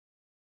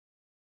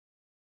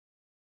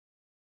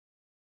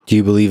Do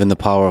you believe in the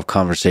power of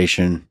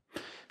conversation?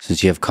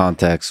 Since you have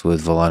contacts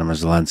with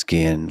Volodymyr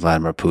Zelensky and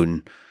Vladimir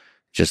Putin,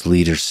 just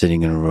leaders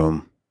sitting in a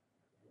room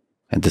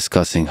and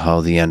discussing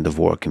how the end of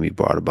war can be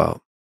brought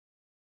about.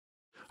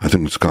 I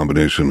think it's a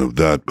combination of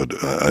that,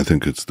 but I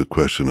think it's the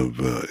question of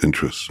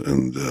interests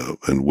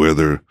and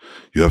whether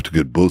you have to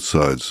get both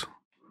sides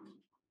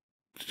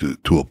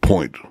to a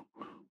point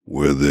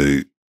where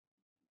they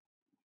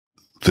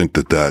think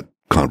that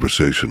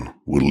conversation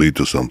will lead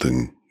to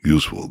something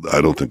useful.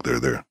 I don't think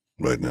they're there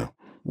right now.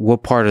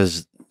 What part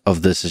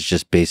of this is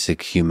just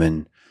basic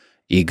human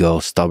ego,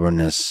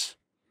 stubbornness,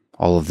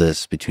 all of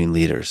this between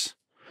leaders,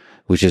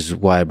 which is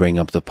why I bring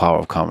up the power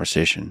of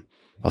conversation,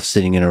 of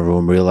sitting in a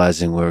room,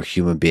 realizing we're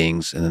human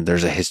beings, and then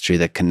there's a history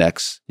that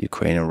connects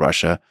Ukraine and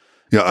Russia.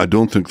 Yeah, I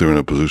don't think they're in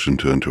a position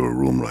to enter a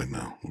room right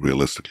now,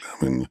 realistically.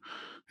 I mean,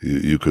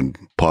 you can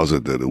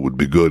posit that it would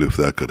be good if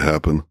that could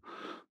happen,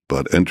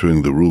 but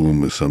entering the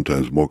room is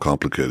sometimes more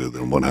complicated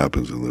than what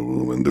happens in the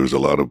room. And there's a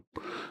lot of,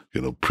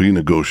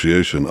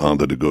 pre-negotiation on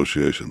the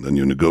negotiation. Then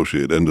you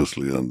negotiate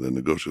endlessly on the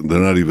negotiation. They're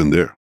not even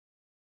there.